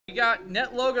got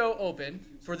NetLogo open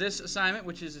for this assignment,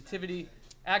 which is activity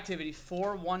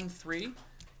 4.1.3,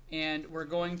 and we're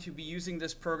going to be using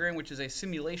this program, which is a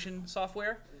simulation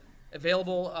software.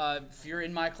 Available, if you're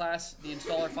in my class, the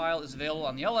installer file is available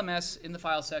on the LMS in the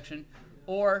file section,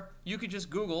 or you could just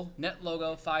Google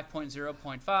NetLogo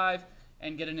 5.0.5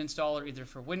 and get an installer either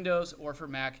for Windows or for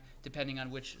Mac, depending on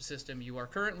which system you are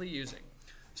currently using.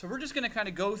 So we're just going to kind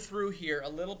of go through here a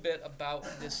little bit about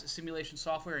this simulation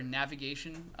software and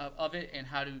navigation of it and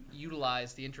how to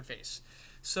utilize the interface.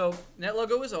 So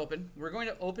NetLogo is open. We're going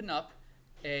to open up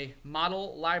a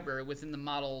model library within the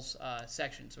models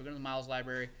section. So we're going to the models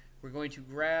library. We're going to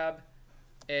grab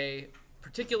a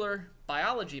particular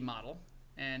biology model,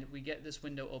 and we get this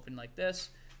window open like this.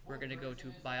 We're going to go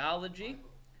to biology,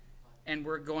 and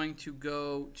we're going to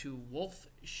go to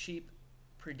wolf-sheep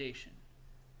predation.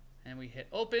 And we hit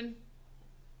open,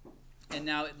 and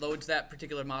now it loads that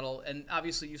particular model. And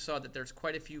obviously you saw that there's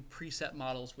quite a few preset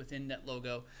models within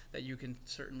NetLogo that you can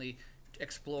certainly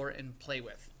explore and play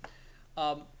with.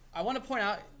 I want to point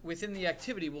out within the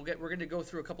activity, we're going to go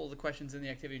through a couple of the questions in the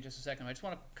activity in just a second. I just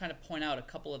want to kind of point out a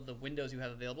couple of the windows you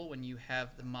have available when you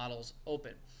have the models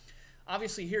open.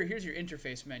 Obviously here's your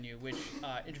interface menu, which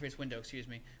interface window, excuse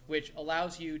me, which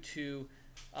allows you to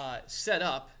set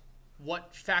up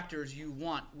what factors you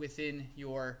want within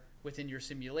your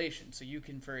simulation. So you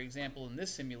can, for example, in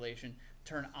this simulation,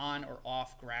 turn on or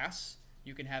off grass.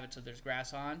 You can have it so there's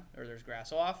grass on or there's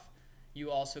grass off. You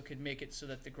also could make it so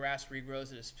that the grass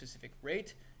regrows at a specific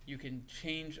rate. You can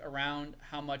change around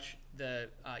how much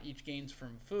each gains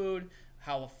from food,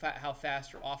 how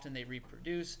fast or often they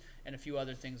reproduce, and a few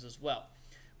other things as well.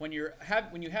 When you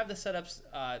have the setups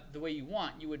the way you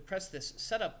want, you would press this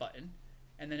setup button,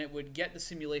 and then it would get the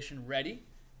simulation ready,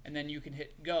 and then you can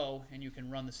hit go and you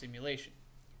can run the simulation.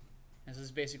 And this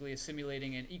is basically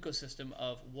simulating an ecosystem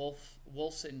of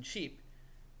wolves and sheep.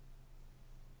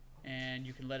 And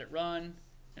you can let it run,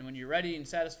 and when you're ready and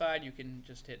satisfied, you can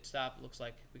just hit stop. It looks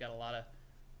like we got a lot of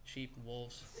sheep and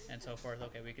wolves and so forth.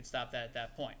 Okay, we can stop that at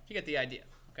that point. You get the idea,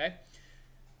 okay?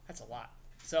 That's a lot.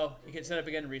 So you can set up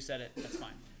again and reset it. That's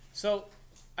fine. So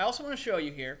I also want to show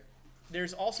you here,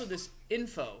 there's also this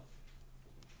info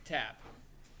tab.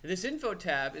 This info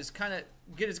tab is going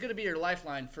to be your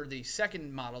lifeline for the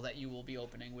second model that you will be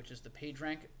opening, which is the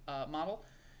Pagerank model.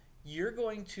 You're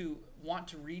going to want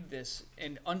to read this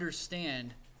and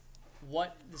understand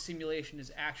what the simulation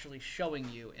is actually showing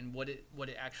you and what it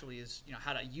actually is,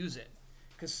 how to use it.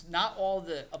 Because not all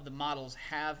of the models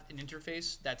have an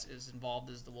interface that's as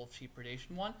involved as the wolf-sheep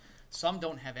predation one. Some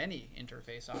don't have any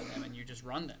interface on them, and you just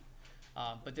run them.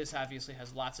 But this obviously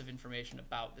has lots of information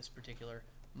about this particular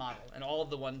model, and all of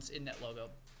the ones in NetLogo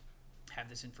have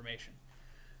this information.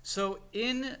 So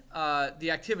in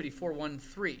the activity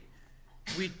 4.1.3,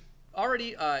 we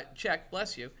already checked,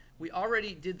 bless you, we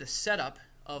already did the setup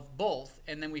of both,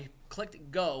 and then we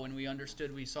clicked go, and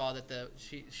we saw that the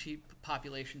sheep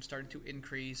population started to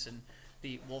increase and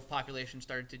the wolf population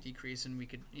started to decrease, and we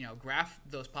could graph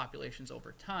those populations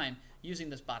over time using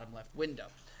this bottom left window.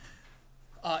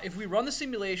 If we run the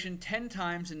simulation 10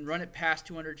 times and run it past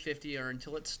 250 or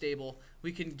until it's stable,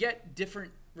 we can get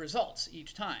different results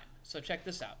each time. So check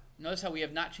this out. Notice how we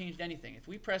have not changed anything. If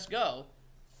we press go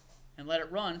and let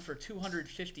it run for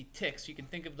 250 ticks, you can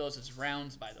think of those as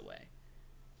rounds, by the way.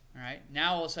 All right.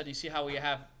 Now all of a sudden you see how we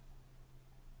have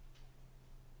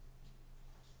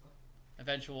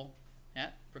eventual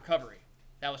recovery.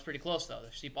 That was pretty close though.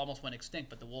 The sheep almost went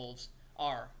extinct, but the wolves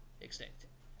are extinct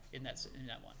in that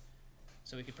one.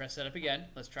 So we can press setup again.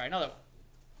 Let's try another one.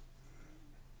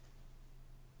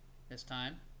 This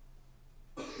time,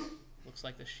 looks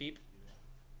like the sheep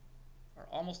are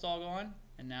almost all gone,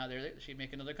 and now the sheep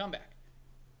make another comeback.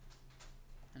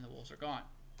 And the wolves are gone.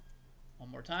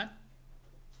 One more time.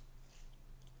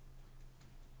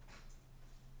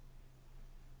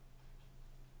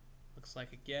 Looks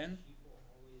like again.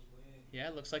 Yeah,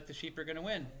 it looks like the sheep are going to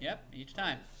win. Yep, each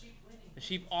time. The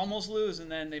sheep almost lose,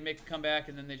 and then they make a comeback,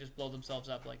 and then they just blow themselves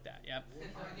up like that. Yep.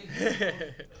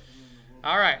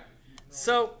 All right.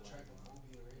 So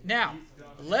now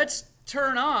let's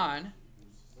turn on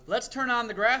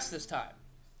the grass this time.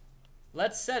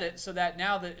 Let's set it so that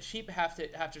now the sheep have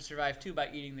to survive too by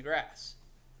eating the grass.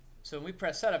 So when we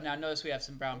press setup, now notice we have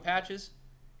some brown patches.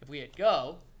 If we hit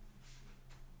go,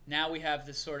 now we have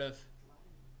this sort of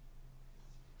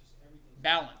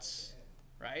balance,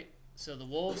 right? So the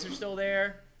wolves are still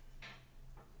there,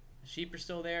 the sheep are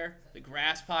still there, the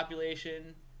grass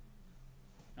population,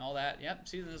 and all that. Yep,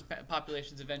 see, those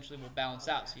populations eventually will balance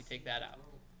out, so you take that out.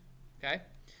 Okay?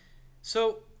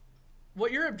 So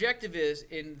what your objective is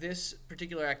in this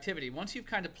particular activity, once you've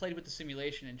kind of played with the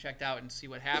simulation and checked out and see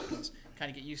what happens, kind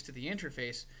of get used to the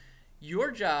interface,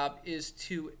 your job is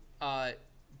to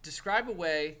describe a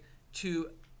way to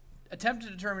attempt to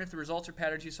determine if the results or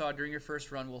patterns you saw during your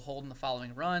first run will hold in the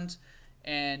following runs.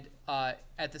 And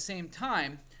at the same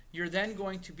time, you're then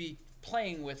going to be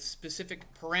playing with specific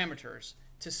parameters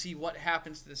to see what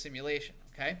happens to the simulation,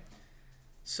 okay?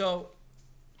 So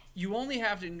you only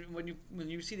have to, when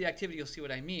you see the activity, you'll see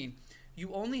what I mean.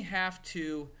 You only have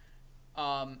to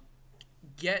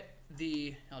get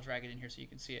the, I'll drag it in here so you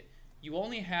can see it. You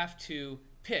only have to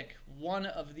pick one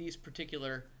of these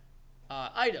particular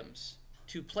items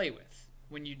to play with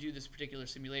when you do this particular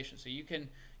simulation. So you can,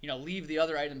 leave the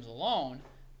other items alone,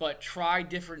 but try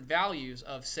different values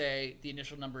of, say, the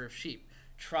initial number of sheep.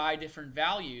 Try different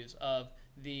values of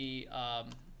the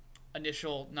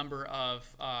initial number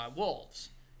of wolves,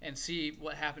 and see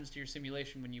what happens to your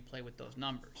simulation when you play with those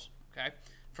numbers, okay?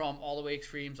 From all the way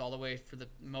extremes, all the way for the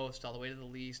most, all the way to the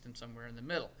least, and somewhere in the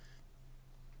middle.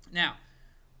 Now,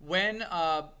 when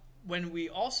we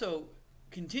also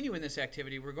continue in this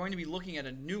activity, we're going to be looking at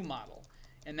a new model,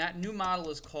 and that new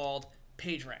model is called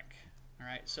Pagerank. All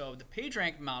right, so the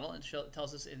Pagerank model, it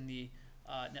tells us in the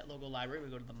NetLogo library, we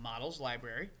go to the Models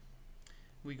library,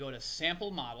 we go to Sample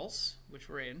Models, which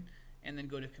we're in, and then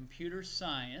go to Computer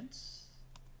Science,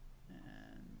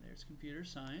 and there's Computer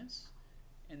Science,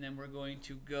 and then we're going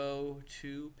to go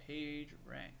to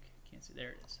Pagerank. Can't see,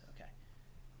 there it is, okay.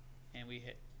 And we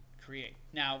hit Create.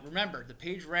 Now remember, the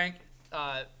Pagerank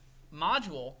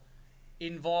module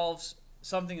involves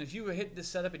something. If you hit this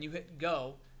setup and you hit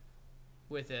Go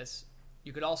with this,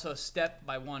 you could also step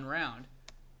by one round.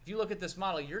 If you look at this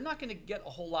model, you're not going to get a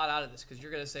whole lot out of this because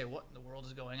you're going to say, what in the world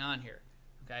is going on here?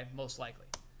 Okay, most likely.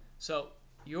 So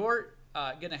you're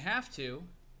going to have to,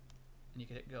 and you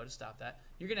can hit Go to stop that,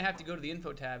 you're going to have to go to the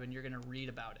Info tab and you're going to read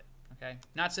about it. Okay,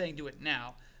 not saying do it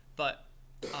now, but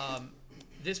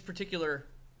this particular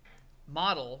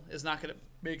model is not going to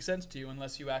make sense to you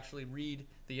unless you actually read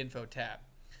the Info tab.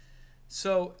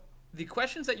 So the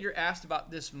questions that you're asked about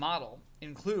this model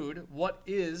include what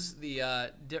are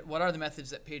the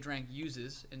methods that PageRank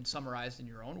uses, and summarized in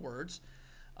your own words.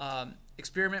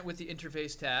 Experiment with the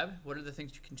interface tab. What are the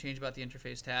things you can change about the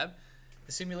interface tab?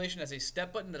 The simulation has a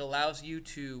step button that allows you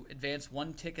to advance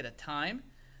one tick at a time.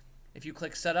 If you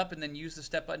click Setup and then use the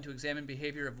step button to examine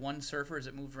behavior of one surfer as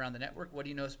it moves around the network, what do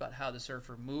you notice about how the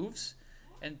surfer moves?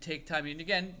 And take time. And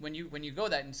again, when you go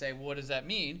that and say, well, what does that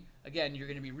mean? Again, you're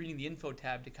going to be reading the Info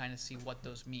tab to kind of see what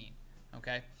those mean.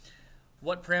 Okay.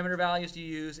 What parameter values do you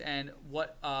use, and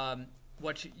what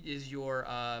is your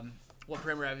what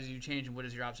parameter values do you change, and what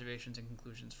is your observations and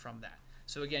conclusions from that?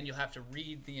 So again, you'll have to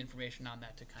read the information on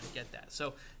that to kind of get that.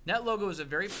 So NetLogo is a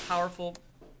very powerful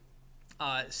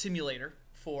simulator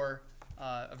for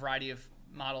a variety of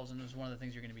models, and this is one of the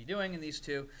things you're going to be doing in these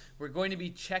two. We're going to be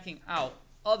checking out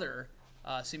other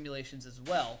simulations as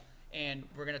well, and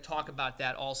we're going to talk about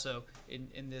that also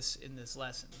in this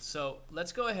lesson. So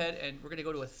let's go ahead, and we're going to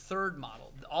go to a third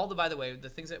model. By the way, the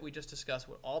things that we just discussed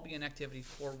would all be in activity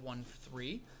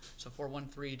 4.1.3. So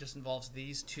 4.1.3 just involves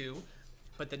these two.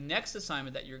 But the next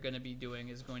assignment that you're going to be doing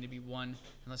is going to be one, and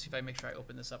let's see if I make sure I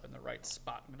open this up in the right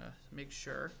spot. I'm going to make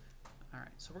sure. All right,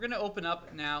 so we're going to open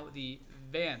up now the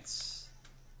Vance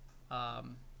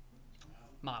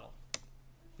model.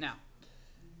 Now,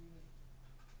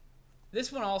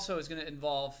 this one also is going to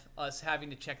involve us having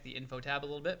to check the Info tab a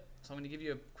little bit. So I'm going to give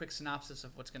you a quick synopsis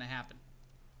of what's going to happen.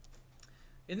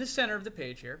 In the center of the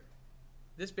page here,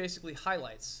 this basically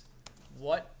highlights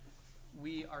what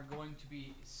we are going to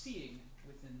be seeing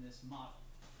within this model.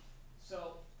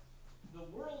 So the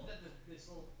world that this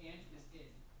little ant is in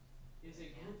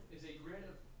is a grid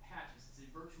of patches. It's a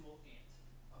virtual ant,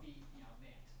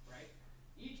 ant, right?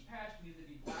 Each patch can either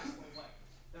be black or white.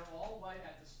 They're all white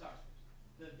at the start.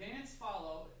 The vants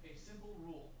follow a simple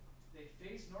rule. They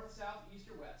face north, south, east,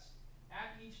 or west.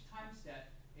 At each time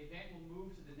step, a vant will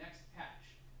move to the next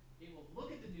patch. It will look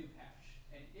at the new patch,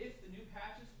 and if the new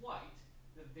patch is white,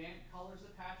 the vant colors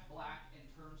the patch black and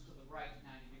turns to the right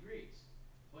 90 degrees.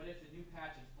 But if the new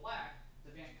patch is black,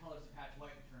 the vant colors the patch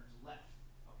white and turns left.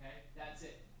 Okay, that's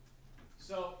it.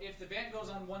 So if the vant goes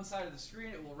on one side of the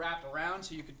screen, it will wrap around,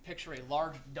 so you can picture a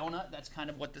large donut. That's kind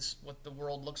of what the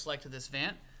world looks like to this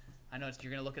vant. I know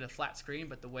you're going to look at a flat screen,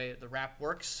 but the way the wrap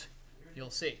works, you'll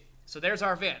see. So there's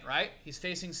our vant, right? He's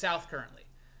facing south currently.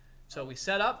 So we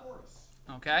set up,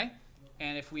 okay?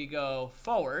 And if we go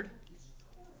forward,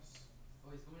 oh,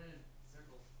 he's going in a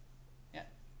circle. Yeah.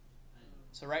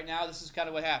 So right now, this is kind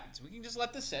of what happens. We can just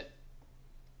let this sit.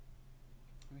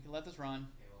 We can let this run.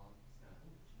 Okay, well,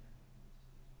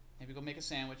 it's Maybe go make a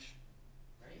sandwich.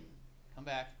 Right? Come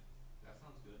back. That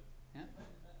sounds good. Yeah.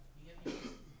 You get me?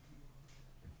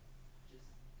 Just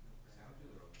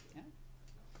Sandwiches are okay.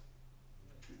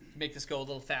 Yeah. Make this go a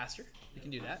little faster. We can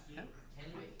do that. Yeah.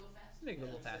 Can you make it go fast? Make it go a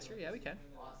little faster. Yeah, we can.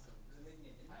 Awesome.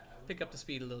 Pick up the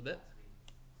speed a little bit.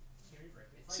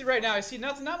 It's See like right now, I see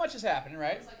not much is happening,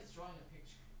 right? It's like it's drawing a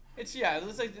picture. It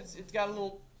looks like it's got a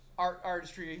little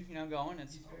artistry, going.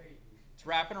 It's Very,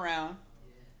 wrapping around,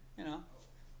 yeah.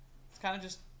 It's kind of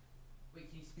just Wait,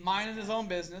 can you speak minding his own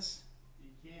business.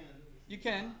 You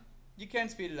can. You can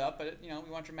speed it up, but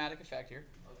we want dramatic effect here.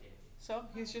 Okay. So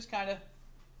he's just kind of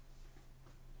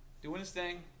doing his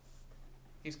thing.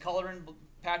 He's coloring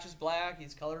patches black.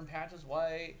 He's coloring patches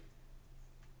white.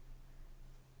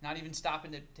 Not even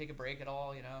stopping to take a break at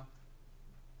all, He's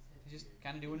just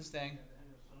kind of doing his thing.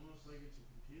 It's almost like it's a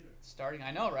computer. Starting,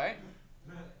 I know, right?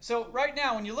 So right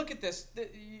now, when you look at this,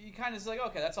 you kind of like,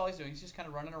 okay, that's all he's doing. He's just kind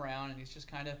of running around, and he's just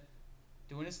kind of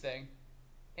doing his thing.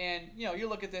 And, you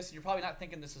look at this, and you're probably not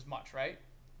thinking this as much, right?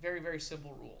 Very, very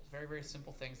simple rules. Very, very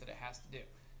simple things that it has to do.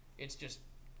 It's just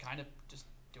kind of just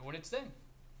doing its thing.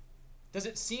 Does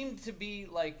it seem to be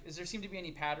does there seem to be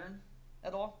any pattern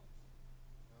at all?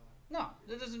 No,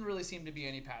 there doesn't really seem to be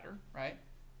any pattern, right?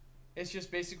 It's just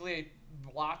basically a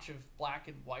blotch of black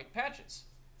and white patches,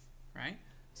 right?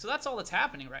 So that's all that's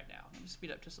happening right now. Let me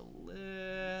speed up just a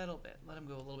little bit. Let him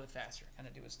go a little bit faster. Kind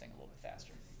of do his thing a little bit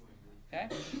faster. Okay?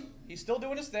 He's still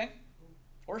doing his thing.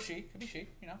 Or she. Could be she,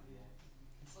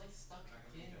 It's like stuck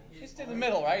in his He's in the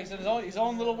middle, right? He's in his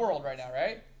own little world right now,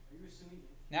 right?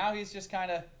 Now he's just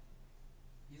kind of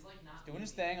He's like not doing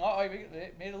his thing. Oh, he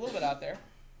made it a little bit out there.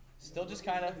 Still just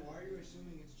kind of Why are you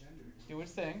assuming it's gender? doing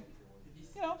his thing. He's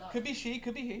stuck. Could be she,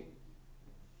 could be he.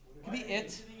 Could be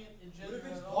it. In gender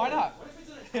at all. Why not? What if it's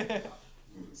an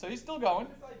So he's still going.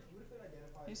 what if it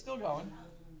identifies? He's still going.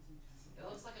 It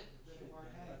looks like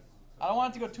a I don't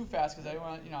want it to go too fast because I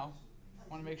want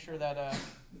to make sure that.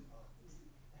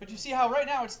 But you see how right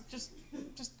now it's just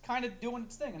kind of doing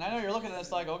its thing, and I know you're looking at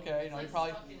this like, okay, it's you like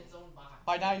probably stuck in its own box.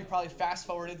 by now you probably fast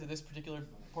forwarded to this particular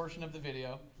portion of the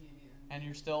video, and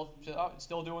you're still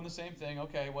doing the same thing.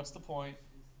 Okay, what's the point?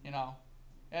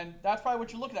 And that's probably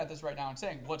what you're looking at this right now and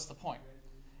saying, what's the point?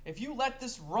 If you let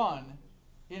this run,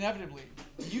 inevitably,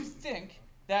 you think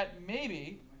that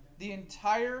maybe the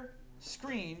entire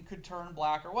screen could turn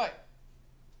black or white.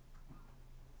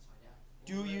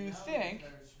 Do you think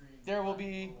there will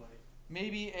be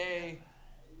maybe a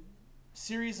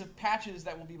series of patches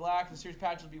that will be black and a series of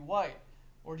patches will be white?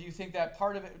 Or do you think that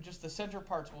part of it, just the center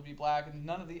parts will be black and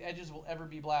none of the edges will ever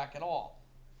be black at all?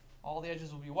 All the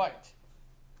edges will be white.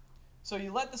 So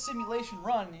you let the simulation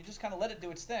run, and you just kind of let it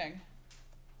do its thing.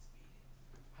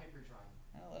 Hyperdrive.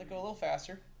 Let it go a little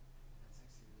faster. That's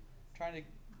actually really fast. Trying to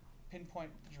pinpoint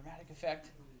the dramatic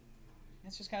effect.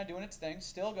 It's just kind of doing its thing.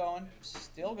 Still going.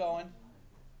 Still going.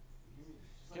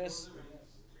 Just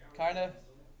kind of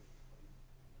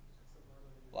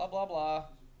blah, blah, blah.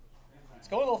 It's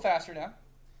going a little faster now.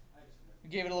 We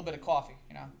gave it a little bit of coffee,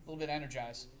 a little bit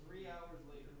energized. 3 hours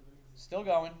later. Still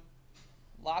going.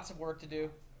 Lots of work to do.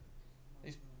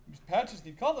 These patches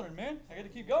need coloring, man. I got to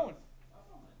keep going.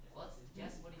 Let's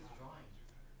guess what he's drawing.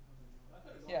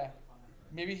 Yeah.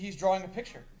 Maybe he's drawing a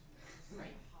picture.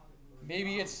 Right?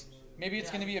 Maybe it's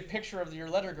going to be a picture of your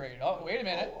letter grade. Oh, wait a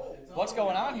minute. What's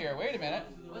going on here? Wait a minute.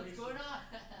 What's going on?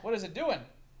 What is it doing?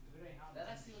 That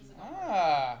actually looks like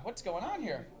a What's going on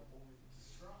here?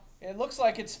 It looks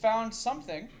like it's found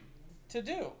something to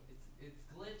do. It's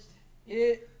glitched.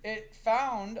 It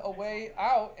found a way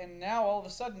out, and now all of a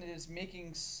sudden it is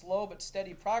making slow but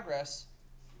steady progress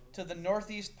to the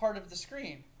northeast part of the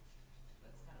screen.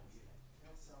 That's kind of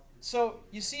weird. So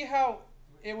you see how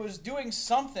it was doing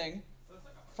something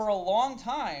for a long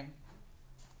time,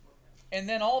 and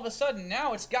then all of a sudden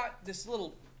now it's got this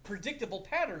little predictable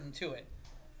pattern to it.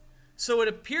 So it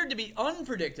appeared to be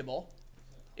unpredictable.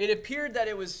 It appeared that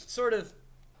it was sort of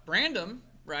random,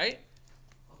 right?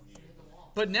 Oh, it's gonna hit the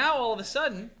wall. But now all of a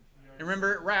sudden, and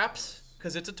remember it wraps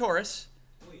because it's a torus.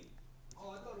 Wait.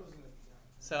 Oh, I thought it was gonna.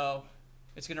 So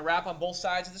it's going to wrap on both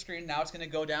sides of the screen. Now it's going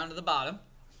to go down to the bottom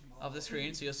of the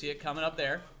screen, so you'll see it coming up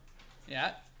there.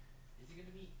 Yeah. Is it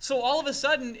gonna be? So all of a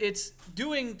sudden, it's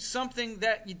doing something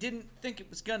that you didn't think it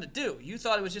was going to do. You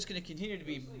thought it was just going to continue to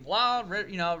be blah,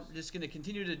 just going to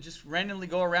continue to just randomly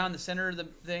go around the center of the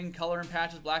thing, color and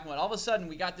patches, black and white. All of a sudden,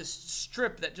 we got this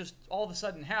strip that just all of a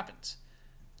sudden happens.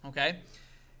 Okay?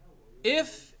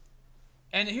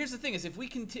 And here's the thing: is if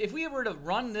we were to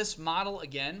run this model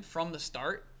again from the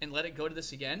start and let it go to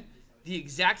this again, the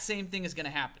exact same thing is going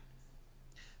to happen.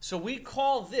 So we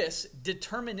call this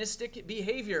deterministic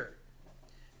behavior.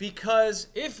 because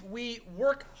if we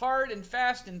work hard and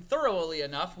fast and thoroughly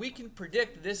enough, we can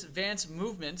predict this Vance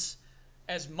movements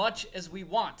as much as we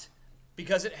want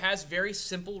because it has very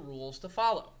simple rules to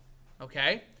follow,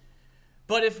 okay?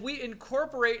 But if we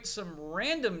incorporate some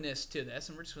randomness to this,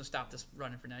 and we're just going to stop this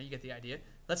running for now, you get the idea.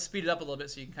 Let's speed it up a little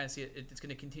bit so you can kind of see it. It's going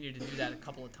to continue to do that a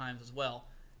couple of times as well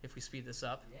if we speed this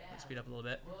up. Let's speed up a little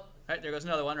bit. All right, there goes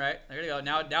another one, right? There you go.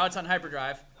 Now it's on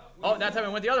hyperdrive. Oh, that time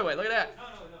it went the other way. Look at that. No.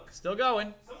 Still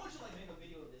going. Someone should like make a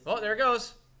video of this. Oh, there it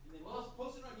goes. And then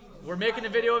post it on YouTube. We're making a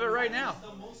video of it right now.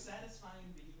 It's the most satisfying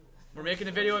video. We're making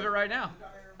a video of it right now.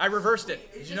 I reversed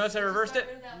it. Did you notice I reversed it?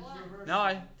 No,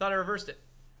 I thought I reversed it.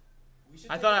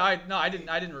 I thought no, I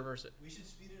didn't reverse it. We should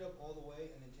speed it up all the way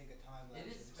and then take a time lapse.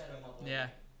 It is of sped up all the Yeah.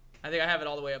 I think I have it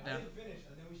all the way up I now. didn't finish,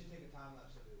 and then we should take a time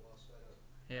lapse of it while sped up.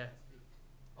 Yeah.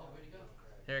 Oh, where'd it go?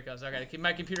 There it goes. Okay,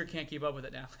 my computer can't keep up with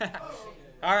it now.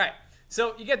 All right.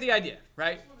 So you get the idea,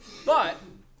 right? But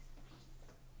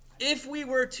if we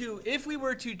were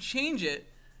to change it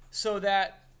so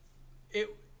that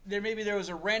there was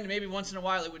a random, maybe once in a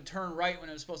while it would turn right when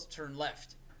it was supposed to turn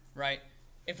left, right?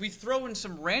 If we throw in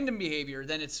some random behavior,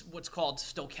 then it's what's called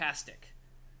stochastic.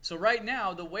 So right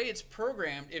now, the way it's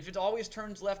programmed, if it always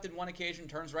turns left in one occasion,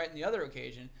 turns right in the other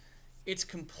occasion, it's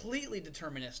completely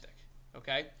deterministic,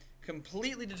 okay?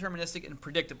 Completely deterministic and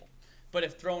predictable. But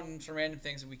if thrown in some random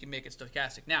things, we can make it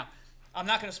stochastic. Now, I'm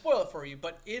not going to spoil it for you,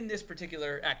 but in this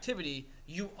particular activity,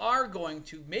 you are going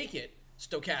to make it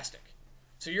stochastic.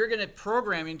 So you're going to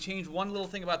program and change one little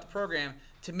thing about the program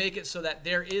to make it so that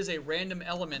there is a random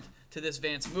element to this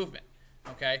Vance movement,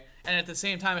 okay? And at the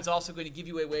same time, it's also going to give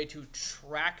you a way to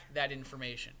track that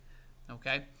information,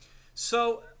 okay?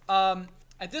 So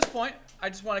at this point, I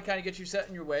just want to kind of get you set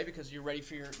in your way because you're ready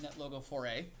for your NetLogo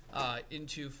 4A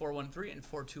into 4.1.3 and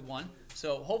 4.2.1.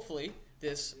 So hopefully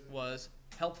this was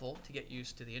helpful to get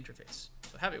used to the interface.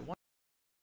 So have a wonderful